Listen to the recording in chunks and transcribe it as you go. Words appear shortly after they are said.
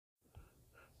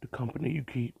The Company You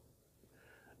Keep,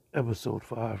 Episode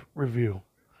 5 Review.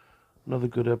 Another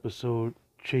good episode,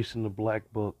 Chasing the Black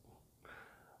Book.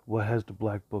 What has the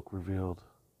Black Book revealed?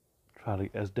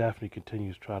 As Daphne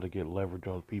continues try to get leverage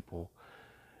on people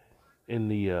in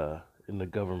the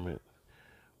government,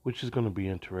 which is going to be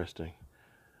interesting.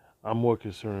 I'm more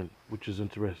concerned, which is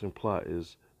interesting plot,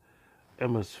 is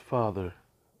Emma's father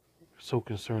so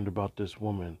concerned about this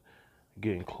woman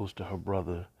getting close to her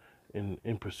brother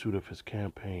in pursuit of his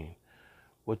campaign.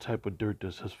 What type of dirt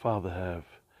does his father have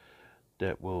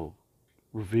that will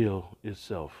reveal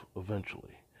itself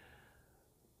eventually?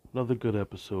 Another good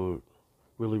episode,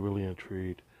 really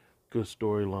intrigued. Good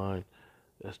storyline.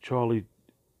 As Charlie,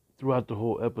 throughout the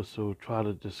whole episode, try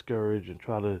to discourage and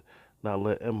try to not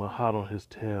let Emma hot on his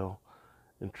tail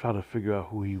and try to figure out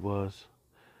who he was.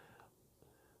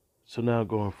 So now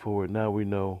going forward, now we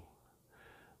know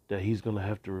that he's going to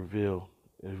have to reveal,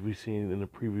 as we've seen in the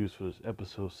previews for this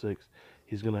episode 6,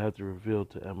 he's going to have to reveal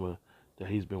to Emma that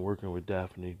he's been working with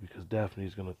Daphne because Daphne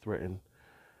is going to threaten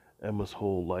Emma's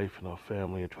whole life and her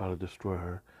family and try to destroy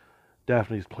her.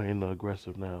 Daphne's playing the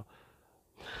aggressive now.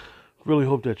 Really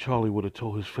hope that Charlie would have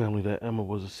told his family that Emma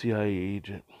was a CIA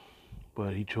agent,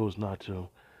 but he chose not to.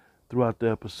 Throughout the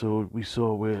episode, we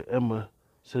saw where Emma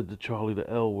said to Charlie the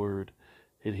L word,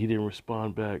 and he didn't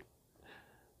respond back.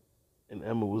 And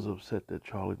Emma was upset that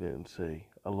Charlie didn't say,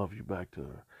 I love you back to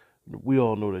her. We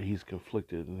all know that he's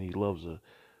conflicted and he loves her,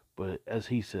 but as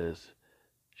he says,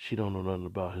 she don't know nothing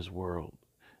about his world.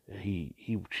 And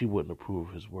she wouldn't approve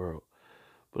of his world.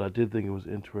 But I did think it was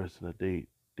interesting that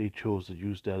they chose to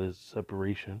use that as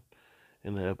separation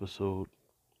in the episode.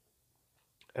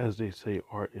 As they say,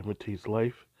 art imitates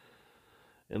life.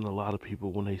 And a lot of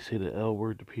people, when they say the L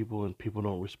word to people and people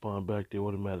don't respond back, they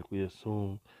automatically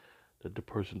assume that the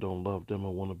person don't love them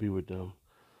or want to be with them.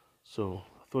 So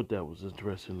I thought that was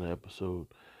interesting in the episode.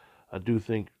 I do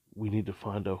think we need to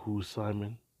find out who's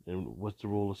Simon and what's the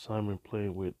role of Simon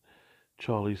playing with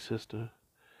Charlie's sister.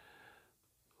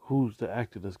 Who's the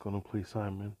actor that's going to play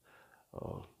Simon?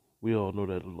 We all know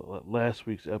that last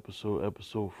week's episode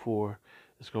 4,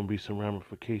 it's going to be some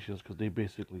ramifications because they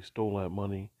basically stole that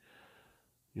money,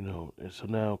 And so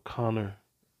now Connor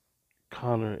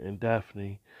and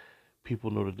Daphne, people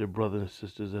know that they're brothers and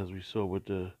sisters, as we saw with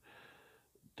the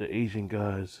Asian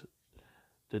guys,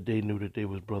 that they knew that they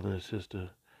was brother and sister.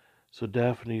 So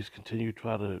Daphne's continued to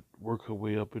try to work her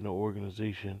way up in the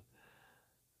organization,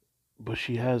 but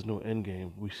she has no end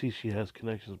game. We see she has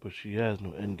connections, but she has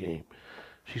no end game.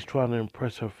 She's trying to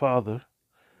impress her father,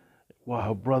 while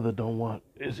her brother don't want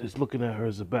is looking at her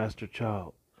as a bastard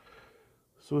child.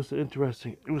 So it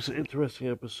was an interesting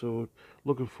episode.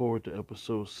 Looking forward to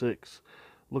episode 6.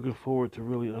 Looking forward to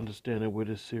really understanding where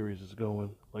this series is going.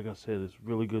 Like I said, it's a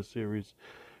really good series.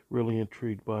 Really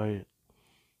intrigued by it.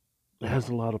 It has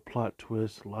a lot of plot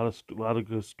twists, a lot of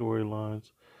good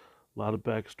storylines, a lot of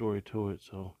backstory to it.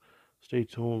 So stay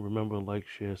tuned. Remember, like,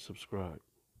 share, subscribe.